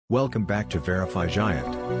Welcome back to Verify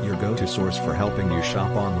Giant, your go-to source for helping you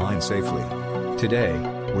shop online safely. Today,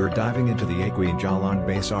 we're diving into the Aqueen Jalan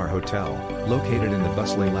Besar Hotel, located in the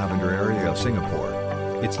bustling Lavender area of Singapore.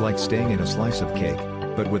 It's like staying in a slice of cake,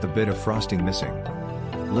 but with a bit of frosting missing.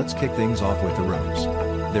 Let's kick things off with the rooms.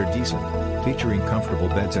 They're decent, featuring comfortable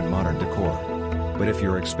beds and modern decor. But if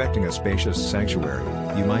you're expecting a spacious sanctuary,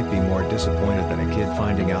 you might be more disappointed than a kid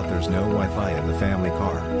finding out there's no Wi-Fi in the family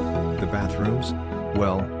car. The bathrooms?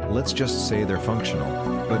 Well, let's just say they're functional,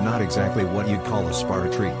 but not exactly what you'd call a spa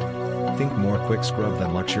retreat. Think more quick scrub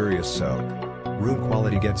than luxurious soak. Room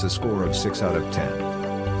quality gets a score of 6 out of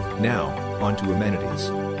 10. Now, on to amenities.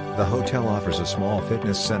 The hotel offers a small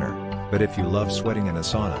fitness center, but if you love sweating in a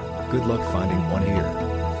sauna, good luck finding one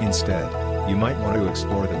here. Instead, you might want to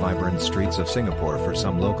explore the vibrant streets of Singapore for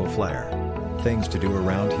some local flair. Things to do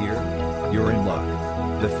around here? You're in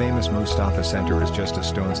luck. The famous Mustafa Center is just a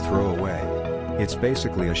stone's throw away. It's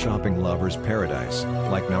basically a shopping lover's paradise,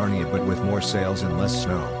 like Narnia but with more sales and less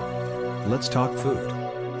snow. Let's talk food.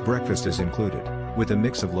 Breakfast is included, with a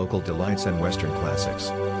mix of local delights and Western classics.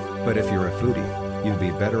 But if you're a foodie, you'd be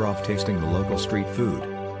better off tasting the local street food.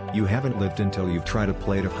 You haven't lived until you've tried a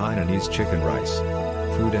plate of Hainanese chicken rice.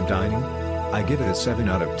 Food and dining? I give it a 7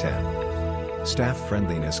 out of 10. Staff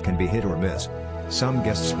friendliness can be hit or miss. Some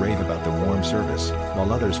guests rave about the warm service,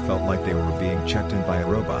 while others felt like they were being checked in by a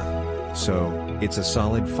robot. So, it's a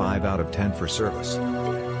solid 5 out of 10 for service.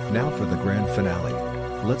 Now for the grand finale.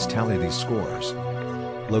 Let's tally these scores.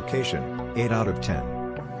 Location, 8 out of 10.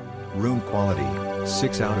 Room quality,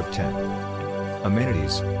 6 out of 10.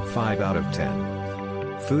 Amenities, 5 out of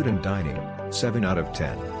 10. Food and dining, 7 out of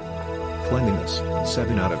 10. Cleanliness,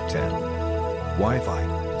 7 out of 10.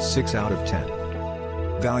 Wi-Fi, 6 out of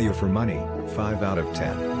 10. Value for money, 5 out of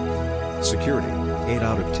 10. Security, 8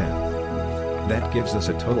 out of 10. That gives us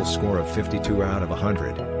a total score of 52 out of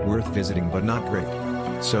 100, worth visiting but not great.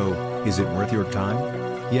 So, is it worth your time?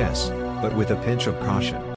 Yes, but with a pinch of caution.